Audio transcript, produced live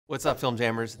What's up, Film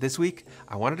Jammers? This week,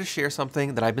 I wanted to share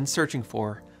something that I've been searching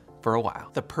for a while.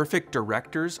 The perfect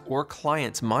director's or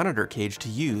client's monitor cage to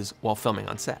use while filming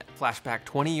on set. Flashback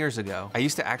 20 years ago, I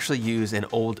used to actually use an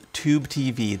old tube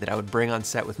TV that I would bring on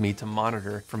set with me to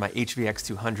monitor for my HVX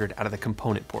 200 out of the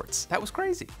component ports. That was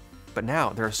crazy. But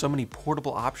now there are so many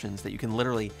portable options that you can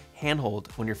literally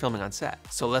handhold when you're filming on set.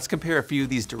 So let's compare a few of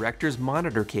these director's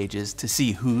monitor cages to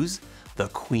see who's the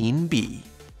queen bee.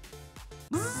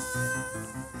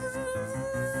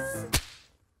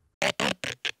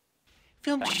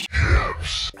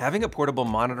 Having a portable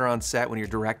monitor on set when you're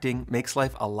directing makes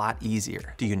life a lot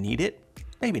easier. Do you need it?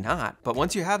 Maybe not, but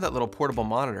once you have that little portable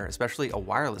monitor, especially a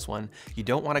wireless one, you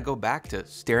don't want to go back to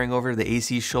staring over the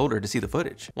AC's shoulder to see the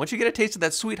footage. Once you get a taste of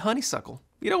that sweet honeysuckle,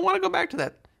 you don't want to go back to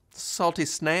that salty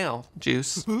snail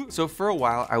juice. So for a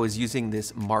while, I was using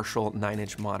this Marshall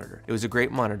 9-inch monitor. It was a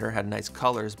great monitor, had nice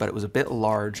colors, but it was a bit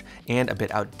large and a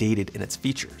bit outdated in its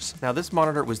features. Now this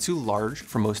monitor was too large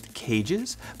for most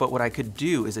cages, but what I could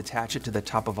do is attach it to the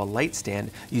top of a light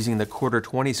stand using the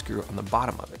 1/4-20 screw on the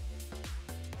bottom of it.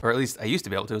 Or at least I used to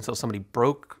be able to until somebody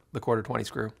broke the 1/4-20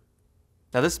 screw.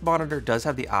 Now this monitor does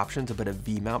have the option to put a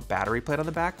V-mount battery plate on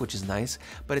the back, which is nice,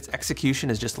 but its execution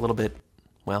is just a little bit,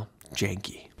 well,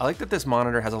 janky. I like that this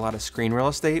monitor has a lot of screen real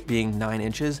estate, being 9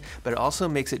 inches, but it also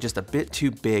makes it just a bit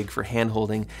too big for hand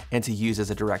holding and to use as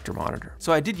a director monitor.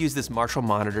 So I did use this Marshall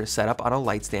monitor set up on a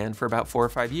light stand for about 4 or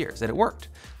 5 years, and it worked.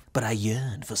 But I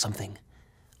yearned for something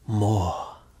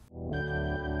more.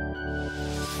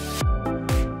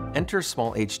 Enter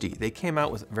SmallHD. They came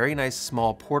out with very nice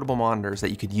small portable monitors that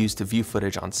you could use to view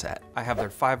footage on set. I have their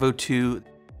 502,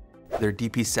 their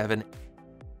DP7,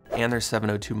 and their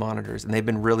 702 monitors, and they've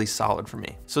been really solid for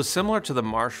me. So similar to the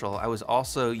Marshall, I was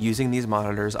also using these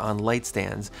monitors on light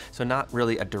stands, so not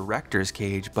really a director's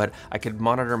cage, but I could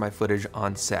monitor my footage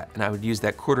on set, and I would use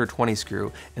that 1/4-20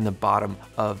 screw in the bottom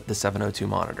of the 702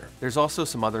 monitor. There's also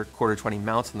some other 1/4-20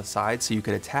 mounts on the side, so you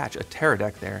could attach a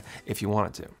Teradek there if you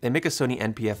wanted to. They make a Sony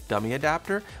NPF dummy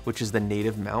adapter, which is the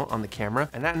native mount on the camera,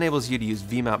 and that enables you to use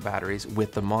V-mount batteries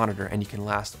with the monitor, and you can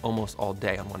last almost all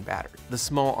day on one battery. The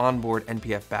small onboard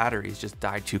NPF batteries just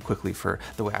died too quickly for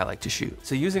the way I like to shoot.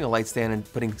 So using a light stand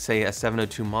and putting, say, a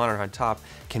 702 monitor on top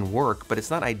can work, but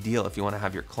it's not ideal if you want to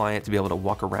have your client to be able to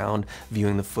walk around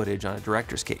viewing the footage on a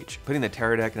director's cage. Putting the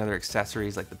Teradek and other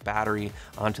accessories like the battery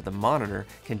onto the monitor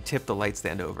can tip the light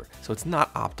stand over, so it's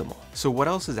not optimal. So what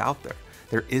else is out there?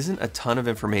 There isn't a ton of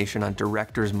information on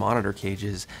director's monitor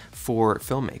cages for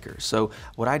filmmakers. So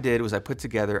what I did was I put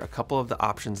together a couple of the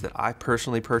options that I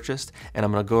personally purchased, and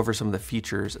I'm gonna go over some of the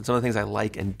features and some of the things I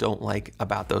like and don't like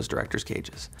about those director's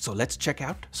cages. So let's check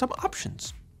out some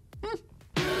options.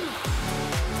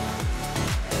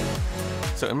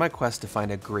 So in my quest to find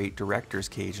a great director's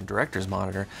cage and director's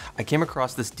monitor, I came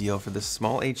across this deal for the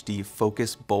SmallHD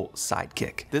Focus Bolt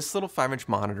Sidekick. This little 5-inch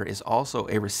monitor is also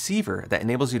a receiver that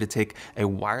enables you to take a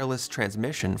wireless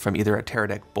transmission from either a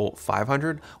Teradek Bolt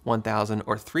 500, 1000,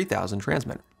 or 3000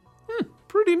 transmitter.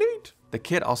 Pretty neat. The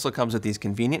kit also comes with these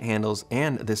convenient handles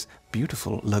and this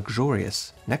beautiful,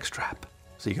 luxurious neck strap,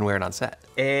 so you can wear it on set.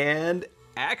 And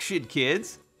action,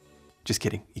 kids. Just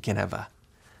kidding, you can't have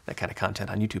that kind of content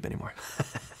on YouTube anymore.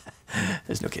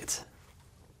 There's no kids.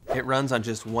 It runs on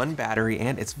just one battery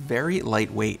and it's very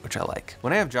lightweight, which I like.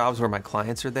 When I have jobs where my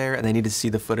clients are there and they need to see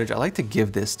the footage, I like to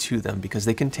give this to them because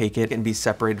they can take it and be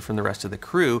separated from the rest of the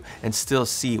crew and still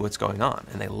see what's going on,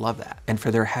 and they love that. And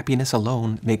for their happiness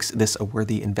alone makes this a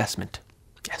worthy investment.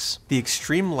 Yes. The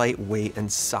extreme lightweight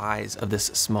and size of this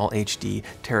SmallHD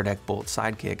Teradek Bolt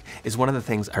Sidekick is one of the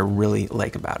things I really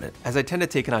like about it, as I tend to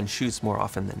take it on shoots more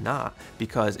often than not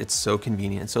because it's so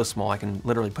convenient and so small I can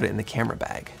literally put it in the camera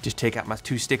bag. Just take out my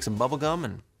 2 sticks of bubble gum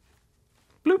and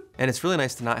bloop. And it's really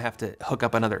nice to not have to hook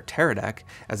up another Teradek,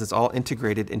 as it's all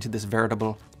integrated into this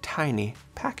veritable tiny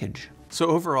package. So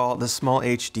overall, the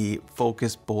SmallHD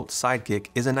Focus Bolt Sidekick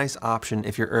is a nice option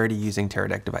if you're already using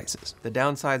Teradek devices. The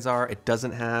downsides are it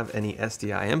doesn't have any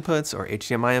SDI inputs or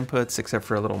HDMI inputs except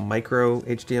for a little micro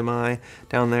HDMI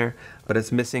down there, but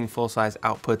it's missing full-size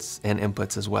outputs and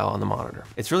inputs as well on the monitor.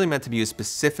 It's really meant to be used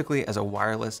specifically as a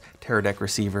wireless Teradek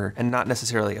receiver and not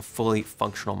necessarily a fully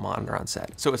functional monitor on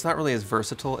set. So it's not really as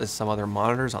versatile as some other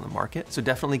monitors on the market, so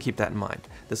definitely keep that in mind.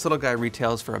 This little guy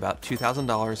retails for about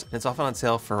 $2,000 and it's often on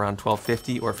sale for around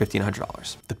 $1,250 or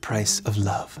 $1,500. The price of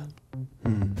love.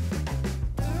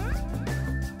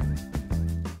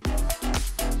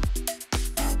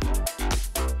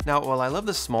 Now, while I love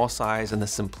the small size and the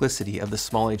simplicity of the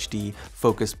SmallHD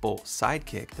Focus Bolt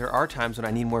Sidekick, there are times when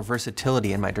I need more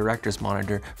versatility in my director's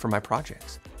monitor for my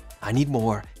projects. I need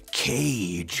more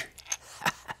cage.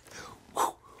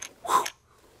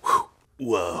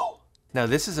 Whoa. Now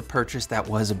this is a purchase that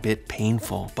was a bit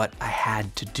painful, but I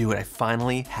had to do it. I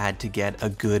finally had to get a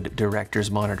good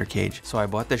director's monitor cage. So I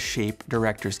bought the Shape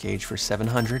director's cage for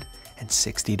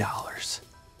 $760.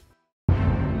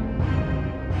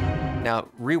 Now,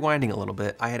 rewinding a little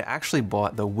bit, I had actually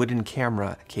bought the wooden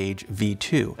camera cage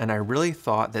V2, and I really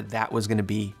thought that that was gonna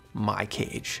be my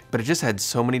cage, but it just had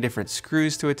so many different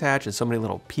screws to attach and so many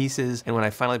little pieces, and when I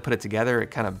finally put it together,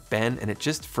 it kind of bent, and it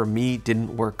just, for me,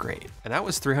 didn't work great. And that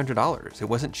was $300. It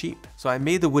wasn't cheap. So I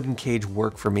made the wooden cage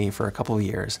work for me for a couple of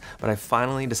years, but I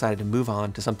finally decided to move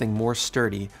on to something more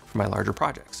sturdy for my larger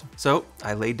projects. So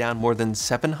I laid down more than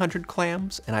 700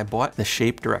 clams, and I bought the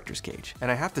Shape director's cage.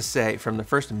 And I have to say, from the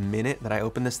first minute that I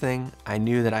opened this thing, I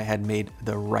knew that I had made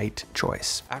the right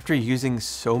choice. After using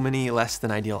so many less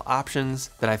than ideal options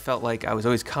that I felt like I was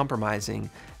always compromising,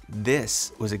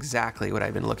 this was exactly what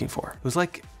I'd been looking for. It was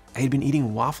like I had been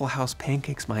eating Waffle House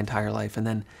pancakes my entire life, and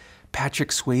then Patrick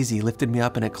Swayze lifted me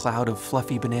up in a cloud of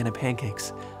fluffy banana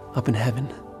pancakes up in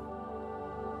heaven.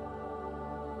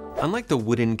 Unlike the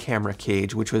wooden camera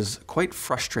cage, which was quite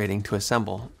frustrating to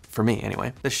assemble, for me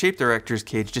anyway, the Shape director's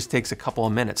cage just takes a couple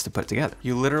of minutes to put together.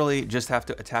 You literally just have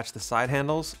to attach the side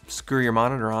handles, screw your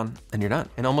monitor on, and you're done.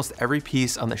 And almost every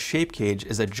piece on the Shape cage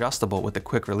is adjustable with the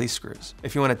quick release screws.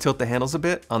 If you want to tilt the handles a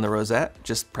bit on the rosette,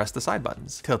 just press the side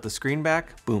buttons. Tilt the screen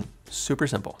back, boom, super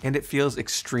simple. And it feels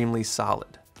extremely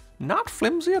solid. Not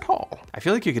flimsy at all. I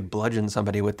feel like you could bludgeon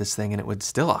somebody with this thing and it would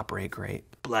still operate great.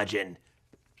 Bludgeon.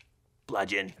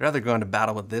 Bludgeon. I'd rather go into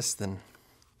battle with this than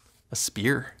a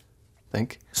spear, I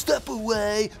think. Step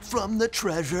away from the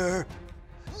treasure.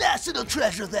 National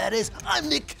treasure, that is. I'm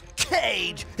Nick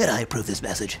Cage, and I approve this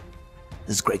message.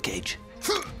 This is a great cage.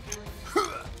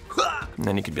 And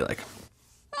then you could be like,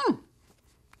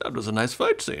 that was a nice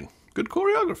fight scene. Good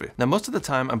choreography. Now, most of the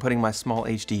time I'm putting my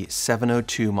SmallHD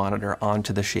 702 monitor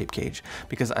onto the Shape cage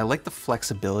because I like the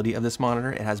flexibility of this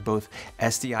monitor. It has both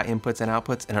SDI inputs and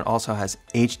outputs, and it also has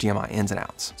HDMI ins and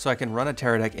outs. So I can run a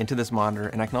Teradek into this monitor,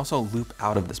 and I can also loop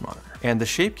out of this monitor. And the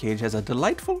Shape cage has a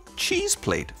delightful cheese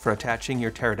plate for attaching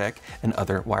your Teradek and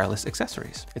other wireless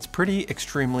accessories. It's pretty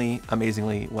extremely,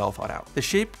 amazingly well thought out. The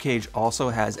Shape cage also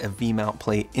has a V-mount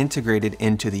plate integrated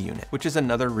into the unit, which is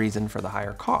another reason for the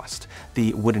higher cost.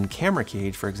 The wooden camera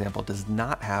cage, for example, does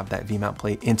not have that V-mount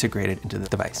plate integrated into the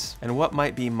device. And what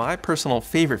might be my personal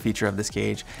favorite feature of this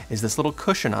cage is this little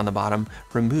cushion on the bottom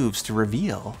removes to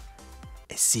reveal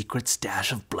A secret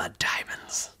stash of blood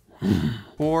diamonds.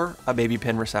 or a baby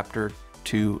pin receptor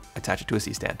to attach it to a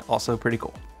C-stand. Also pretty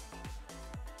cool.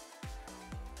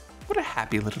 What a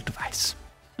happy little device.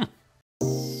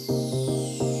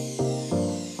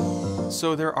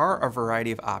 So there are a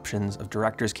variety of options of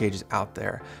director's cages out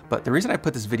there, but the reason I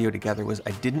put this video together was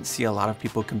I didn't see a lot of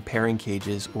people comparing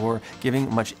cages or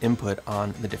giving much input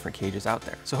on the different cages out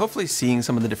there. So hopefully seeing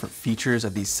some of the different features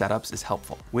of these setups is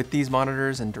helpful. With these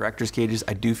monitors and director's cages,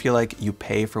 I do feel like you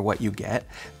pay for what you get.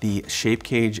 The Shape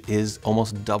cage is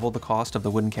almost double the cost of the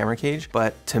wooden camera cage,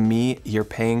 but to me, you're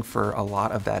paying for a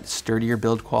lot of that sturdier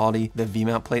build quality, the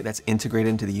V-mount plate that's integrated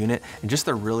into the unit, and just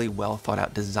the really well thought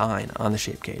out design on the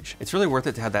Shape cage. It's really worth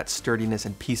it to have that sturdiness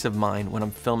and peace of mind when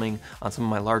I'm filming on some of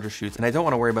my larger shoots, and I don't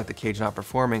want to worry about the cage not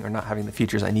performing or not having the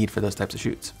features I need for those types of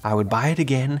shoots. I would buy it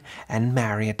again and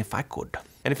marry it if I could.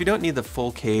 And if you don't need the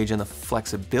full cage and the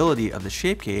flexibility of the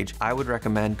Shape cage, I would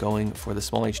recommend going for the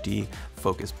SmallHD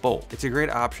Focus Bolt. It's a great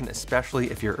option,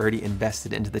 especially if you're already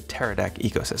invested into the Teradek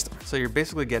ecosystem. So you're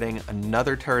basically getting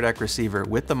another Teradek receiver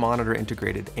with the monitor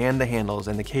integrated and the handles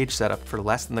and the cage setup for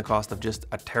less than the cost of just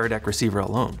a Teradek receiver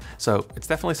alone. So it's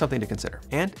definitely something to consider.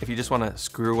 And if you just want to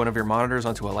screw one of your monitors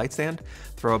onto a light stand,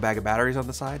 throw a bag of batteries on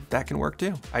the side, that can work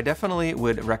too. I definitely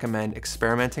would recommend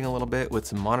experimenting a little bit with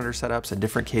some monitor setups and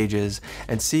different cages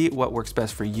and see what works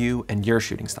best for you and your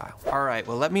shooting style. All right,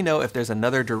 well, let me know if there's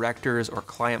another director's or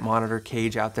client monitor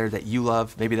cage out there that you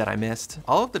love, maybe that I missed.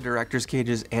 All of the director's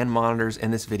cages and monitors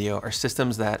in this video are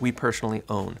systems that we personally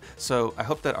own. So I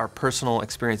hope that our personal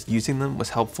experience using them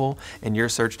was helpful in your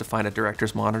search to find a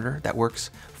director's monitor that works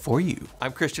for you.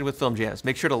 I'm Christian with Film Jams.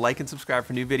 Make sure to like and subscribe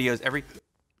for new videos every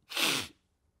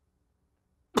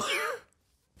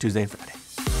Tuesday and Friday.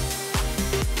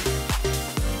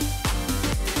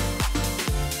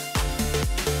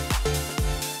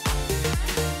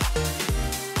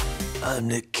 I'm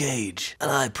Nick Cage,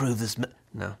 and I approve this.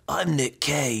 No. I'm Nick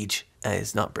Cage.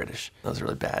 It's not British. That was a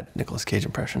really bad Nicolas Cage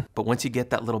impression. But once you get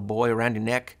that little boy around your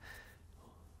neck,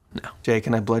 no. Jay,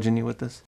 can I bludgeon you with this?